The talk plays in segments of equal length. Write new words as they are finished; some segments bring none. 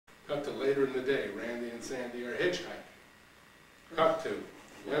Cut to later in the day, Randy and Sandy are hitchhiking. Cut to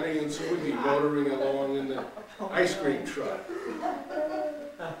Lenny and Squiggy motoring along in the ice cream truck.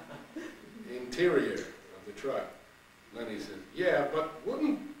 Interior of the truck. Lenny says, yeah, but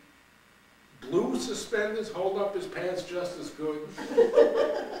wouldn't blue suspenders hold up his pants just as good? Squiggy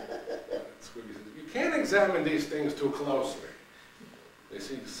says, you can't examine these things too closely. They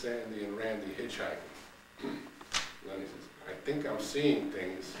see Sandy and Randy hitchhiking. Lenny says, I think I'm seeing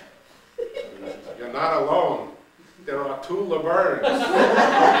things. Says, you're not alone. There are two Lavernes.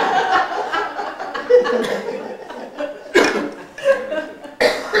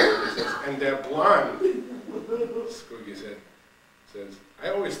 And they're blonde. Squiggy says, I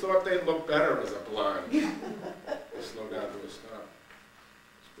always thought they looked better as a blonde. They slow down to a stop.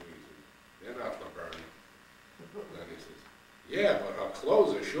 Squiggy says, they're not Laverne. Lenny says, yeah, but her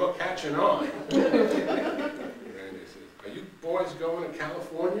clothes are sure catching on. Randy says, are you boys going to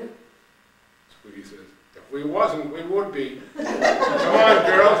California? Squiggy says, if we wasn't, we would be. Come on,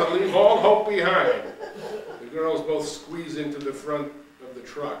 girls, and leave all hope behind. The girls both squeeze into the front of the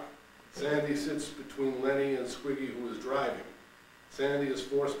truck. Sandy sits between Lenny and Squiggy, who is driving. Sandy is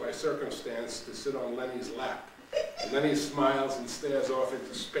forced by circumstance to sit on Lenny's lap. Lenny smiles and stares off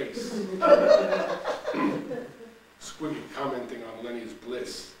into space. Squiggy commenting on Lenny's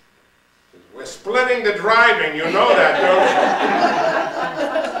bliss. Says, we're splitting the driving, you know that, don't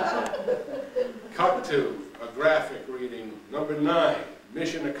you? Cut to a graphic reading, number 9,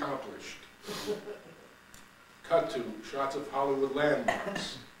 mission accomplished. Cut to shots of Hollywood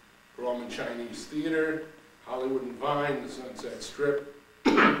landmarks. Grauman Chinese Theater, Hollywood and Vine, the Sunset Strip.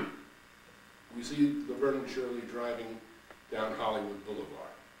 We see Laverne and Shirley driving down Hollywood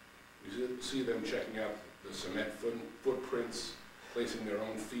Boulevard. We see them checking out the cement footprints, placing their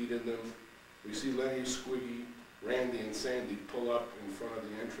own feet in them. We see Lenny, Squiggy, Randy, and Sandy pull up in front of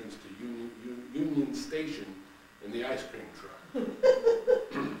the entrance to Union Station in the ice cream truck.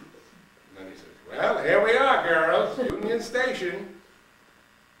 Lenny says, well, here we are, girls, Union Station.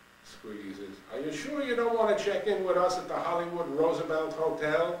 Squiggy says, are you sure you don't want to check in with us at the Hollywood Roosevelt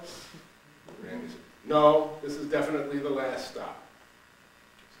Hotel? Randy says, no, this is definitely the last stop.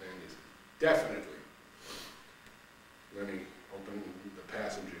 Sandy says, definitely. Lenny opened the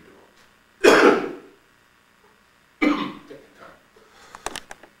passenger door. Take your time.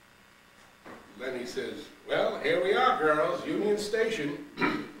 Lenny says, well, here we are, girls, Union Station.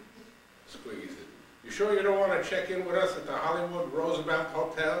 Squiggy says, you sure you don't want to check in with us at the Hollywood Roosevelt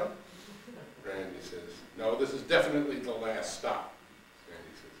Hotel? Randy says, no, this is definitely the last stop.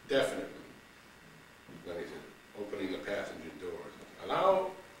 Randy says, definitely. Lenny says, opening the passenger doors,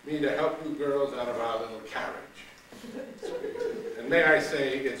 allow me to help you girls out of our little carriage. And may I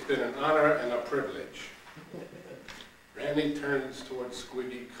say, it's been an honor and a privilege. Randy turns towards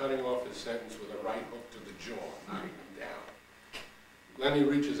Squiggy, cutting off his sentence with a right hook to the jaw, knocking him down. Lenny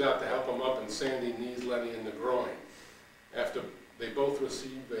reaches out to help him up, and Sandy knees Lenny in the groin. After they both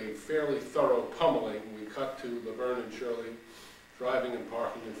receive a fairly thorough pummeling, we cut to Laverne and Shirley driving and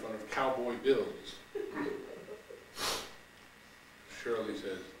parking in front of Cowboy Bill's. Shirley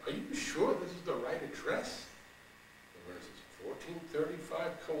says, are you sure this is the right address? Laverne says,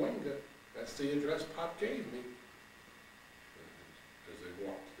 1435 Cahuenga. That's the address Pop gave me. As they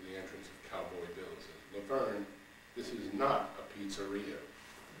walk to the entrance of Cowboy Bill's, says, Laverne, this is not a pizzeria.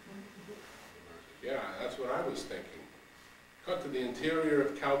 Laverne says, yeah, that's what I was thinking. Cut to the interior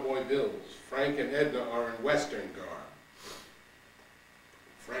of Cowboy Bill's. Frank and Edna are in Western garb.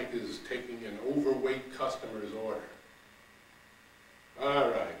 Frank is taking an overweight customer's order. All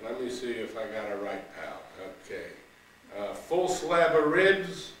right, let me see if I got it right, pal. Okay. Full slab of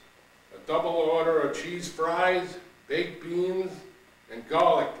ribs, a double order of cheese fries, baked beans, and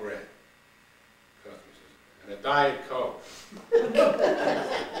garlic bread. Customer says, and a Diet Coke.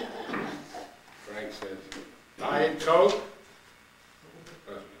 Frank says, Diet Coke?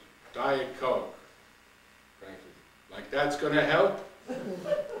 Customer says, Diet Coke. Frank says, like that's going to help?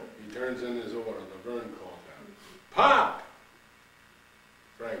 He turns in his order. Laverne calls out, Pop!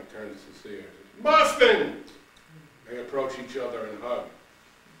 Frank turns to see her. Muffin! They approach each other and hug.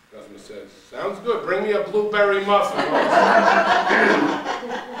 Customer says, sounds good. Bring me a blueberry muffin.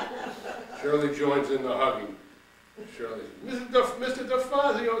 Shirley joins in the hugging. Shirley says, Mr.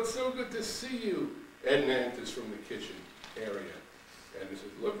 DeFazio, it's so good to see you. Edna enters from the kitchen area. Edna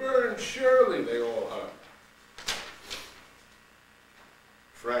says, Laverne and Shirley. They all hug.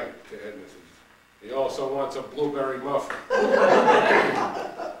 Frank to Edna says, he also wants a blueberry muffin.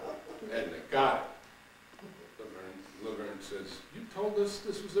 Edna, got it. Laverne says, you told us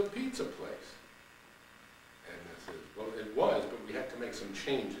this was a pizza place. Edna says, well, it was, but we had to make some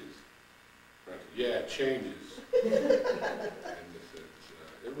changes. Yeah, it changes. And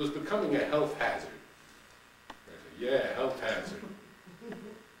it was becoming a health hazard. I said, yeah, health hazard.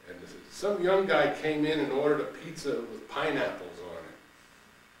 And some young guy came in and ordered a pizza with pineapples on it.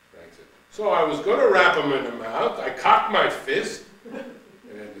 Frank said, so I was going to wrap him in the mouth. I cocked my fist. And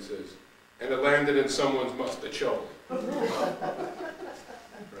then he says, and it landed in someone's mustacholi. Frank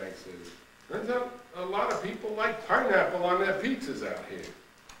says, turns out a lot of people like pineapple on their pizzas out here.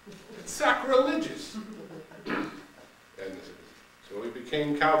 It's sacrilegious. And so he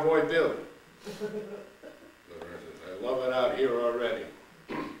became Cowboy Bill. I love it out here already.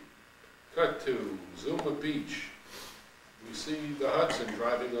 Cut to Zuma Beach. We see the Hudson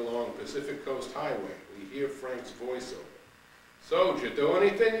driving along Pacific Coast Highway. We hear Frank's voiceover. So, did you do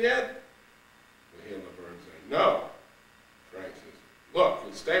anything yet? We hear Laverne say, no. Frank says, look,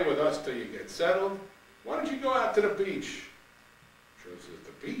 you'll stay with us till you get settled. Why don't you go out to the beach? Shirley says,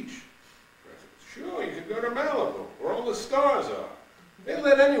 the beach? Frank says, sure, you can go to Malibu, where all the stars are. They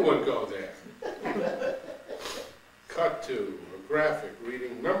let anyone go there. Cut to a graphic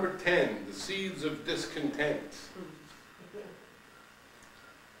reading number 10, The Seeds of Discontent.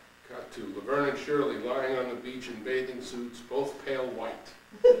 Cut to Laverne and Shirley lying on the beach in bathing suits, both pale white.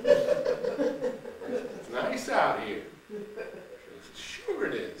 It's nice out here. Shirley says, sure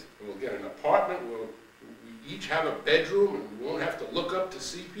it is. And we'll get an apartment where we each have a bedroom and we won't have to look up to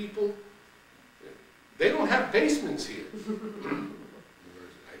see people. They don't have basements here.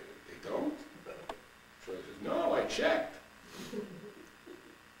 They don't? Shirley says, no, I checked. Well,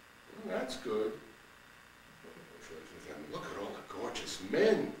 that's good. Shirley says, and look at all the gorgeous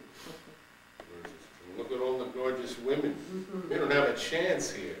men. Look at all the gorgeous women. We don't have a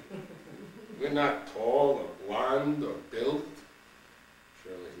chance here. We're not tall or blonde or built.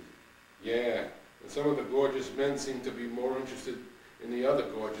 Shirley says, yeah, and some of the gorgeous men seem to be more interested in the other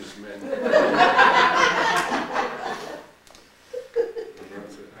gorgeous men.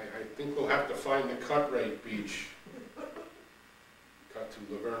 I think we'll have to find the cut-rate beach. Cut to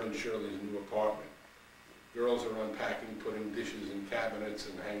Laverne and Shirley's new apartment. Girls are unpacking, putting dishes in cabinets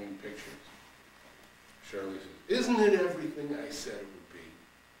and hanging pictures. Shirley says, isn't it everything I said it would be?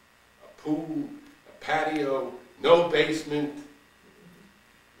 A pool, a patio, no basement.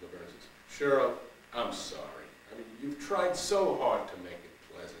 Laverne says, Cheryl, I'm sorry. I mean, you've tried so hard to make it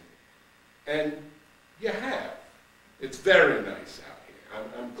pleasant. And you have. It's very nice out here.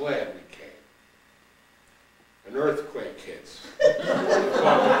 I'm glad we came. An earthquake hits. The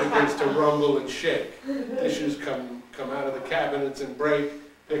apartment begins to rumble and shake. Dishes come out of the cabinets and break.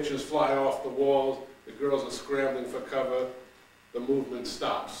 Pictures fly off the walls. The girls are scrambling for cover. The movement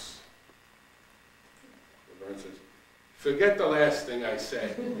stops. Laverne says, forget the last thing I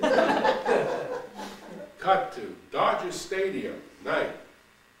said. Cut to Dodger Stadium, night.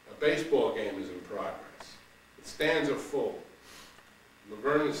 A baseball game is in progress. The stands are full.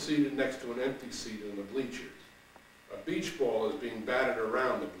 Laverne is seated next to an empty seat in the bleachers. A beach ball is being batted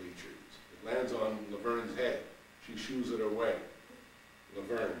around the bleachers. It lands on Laverne's head. She shoos it away.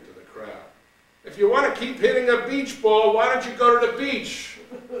 Laverne to the crowd. If you want to keep hitting a beach ball, why don't you go to the beach?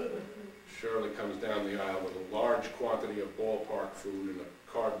 Shirley comes down the aisle with a large quantity of ballpark food in a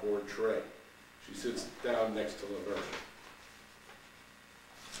cardboard tray. She sits down next to Laverne.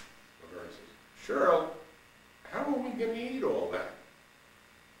 Laverne says, Cheryl, how are we going to eat all that?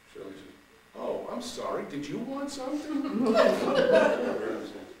 Shirley says, oh, I'm sorry, did you want something? Laverne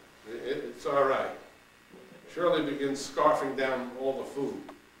says, it's all right. Shirley begins scarfing down all the food.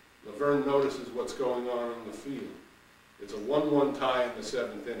 Laverne notices what's going on in the field. It's a 1-1 tie in the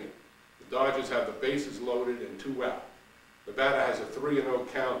 7th inning. The Dodgers have the bases loaded and 2 out. The batter has a 3-0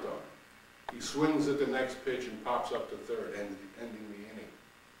 count on it. He swings at the next pitch and pops up to third, ending the inning.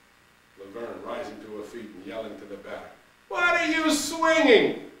 Laverne rising to her feet and yelling to the batter, what are you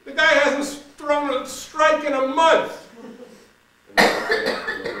swinging? The guy hasn't thrown a strike in a month. And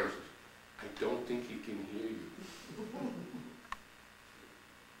Laverne says, I don't think he can hear you.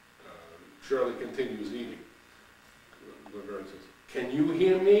 Shirley continues eating. Laverne says, can you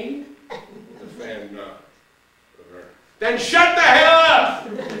hear me? The fan nods. Laverne, then shut the hell up!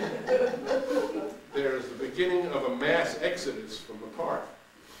 There is the beginning of a mass exodus from the park.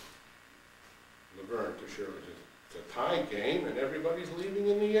 Laverne to Shirley says, it's a tie game and everybody's leaving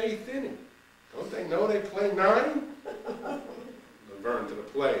in the 8th inning. Don't they know they play 9? Laverne to the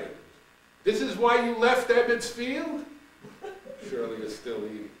player. This is why you left Ebbets Field? Shirley is still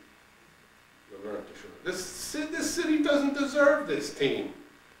eating. Laverne to Shirley. This city doesn't deserve this team.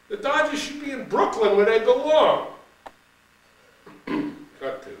 The Dodgers should be in Brooklyn where they belong.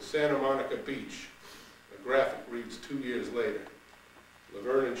 Cut to Santa Monica Beach. A graphic reads 2 years later.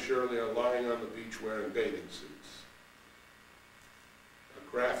 Laverne and Shirley are lying on the beach wearing bathing suits. A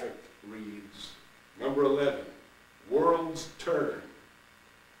graphic reads, number 11, World's Turn.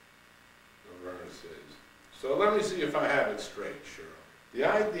 Laverne says, so let me see if I have it straight, Shirley. The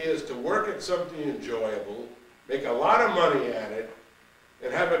idea is to work at something enjoyable, make a lot of money at it,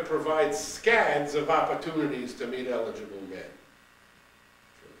 and have it provide scads of opportunities to meet eligible men.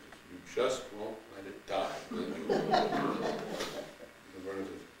 You just won't let it die, will you?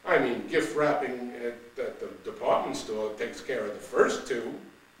 I mean, gift wrapping at the department store takes care of the first two.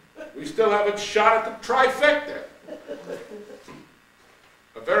 We still haven't shot at the trifecta.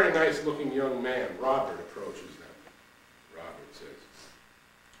 A very nice-looking young man, Robert, approaches them. Robert says,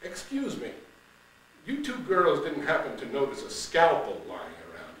 excuse me, you two girls didn't happen to notice a scalpel lying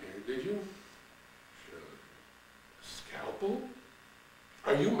around here, did you? Shirley, scalpel?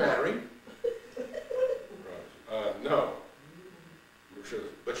 Are you married? Robert, no.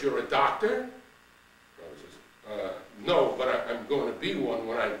 Shirley, but you're a doctor? Robert says, no, but I'm going to be one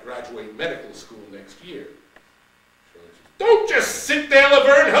when I graduate medical school next year. Shirley says, don't just sit there,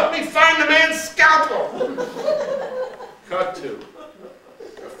 Laverne, help me find the man's scalpel! Cut to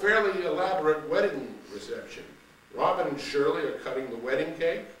a fairly elaborate wedding reception. Robin and Shirley are cutting the wedding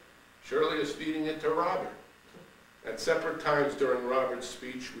cake. Shirley is feeding it to Robert. At separate times during Robert's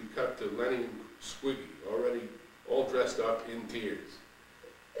speech, we cut to Lenny and Squiggy, already all dressed up in tears.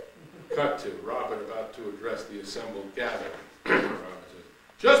 Cut to Robert about to address the assembled gathering. Robert says,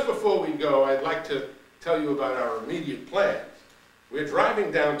 just before we go, I'd like to tell you about our immediate plans. We're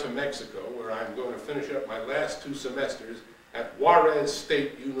driving down to Mexico, where I'm going to finish up my last 2 semesters at Juarez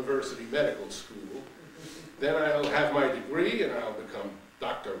State University Medical School. Then I'll have my degree and I'll become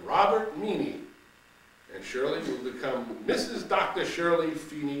Dr. Robert Meany. And Shirley will become Mrs. Dr. Shirley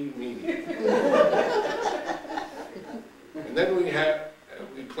Feeney Meany. And then we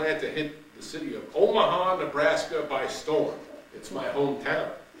plan to hit the city of Omaha, Nebraska by storm. It's my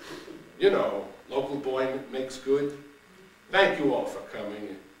hometown. You know, local boy makes good. Thank you all for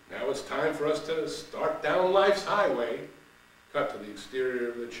coming. Now it's time for us to start down life's highway. Cut to the exterior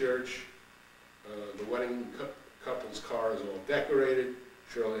of the church. The wedding couple's car is all decorated.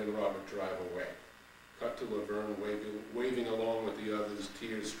 Shirley and Robert drive away. Cut to Laverne waving along with the others,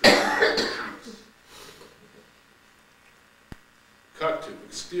 tears streaming down her cheeks. Cut to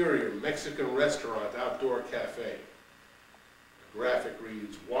exterior Mexican restaurant, outdoor cafe. The graphic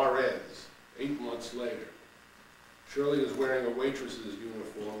reads, Juarez, 8 months later. Shirley is wearing a waitress's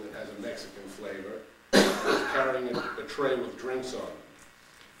uniform that has a Mexican flavor and is carrying a tray with drinks on it.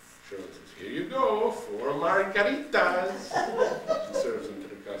 Shirley says, here you go, 4 margaritas. She serves them to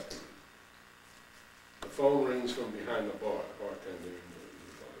the customer. The phone rings from behind the bar. The bartender in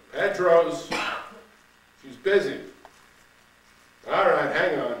the bar. Pedro's. She's busy. All right,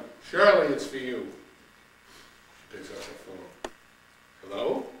 hang on. Shirley, it's for you. She picks up the phone.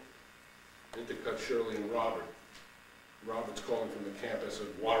 Hello? Intercut Shirley and Robert. Robert's calling from the campus of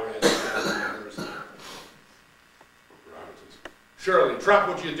Juarez University. Robert says, Shirley, drop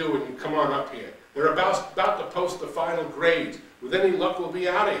what you're doing and come on up here. They're about to post the final grades. With any luck, we'll be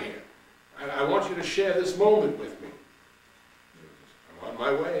out of here. I want you to share this moment with me. I'm on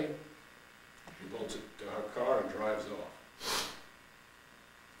my way. She bolts it to her car and drives off.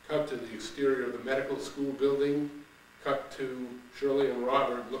 Cut to the exterior of the medical school building. Cut to Shirley and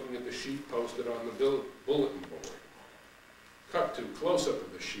Robert looking at the sheet posted on the bulletin board. Cut to close-up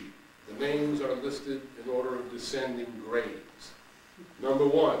of the sheet. The names are listed in order of descending grades. Number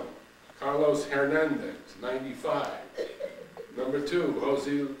 1, Carlos Hernandez, 95. Number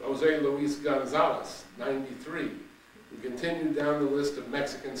 2, Jose Luis Gonzalez, 93. We continue down the list of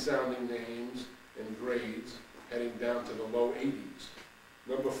Mexican-sounding names and grades, heading down to the low 80s.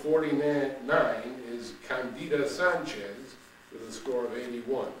 Number 49 is Candida Sanchez with a score of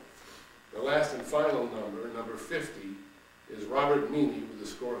 81. The last and final number, number 50, is Robert Meany with a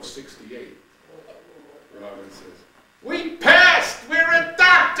score of 68. Robert says, we passed! We're a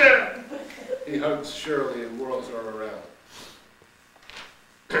doctor! He hugs Shirley and whirls her around.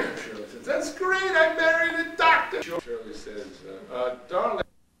 Shirley says, that's great, I married a doctor! Shirley says, darling,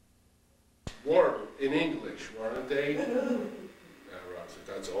 were in English, weren't they? Robert says,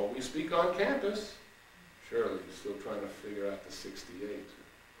 that's all we speak on campus. Shirley is still trying to figure out the 68.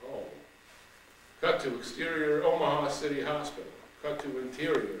 Oh. Cut to exterior Omaha City Hospital. Cut to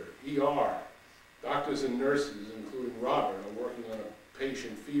interior ER. Doctors and nurses, including Robert, are working on a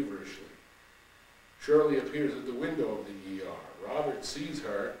patient feverishly. Shirley appears at the window of the ER. Robert sees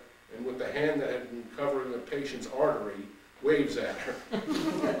her, and with the hand that had been covering the patient's artery, waves at her.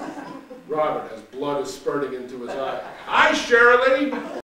 Robert, as blood is spurting into his eye. Hi, Shirley!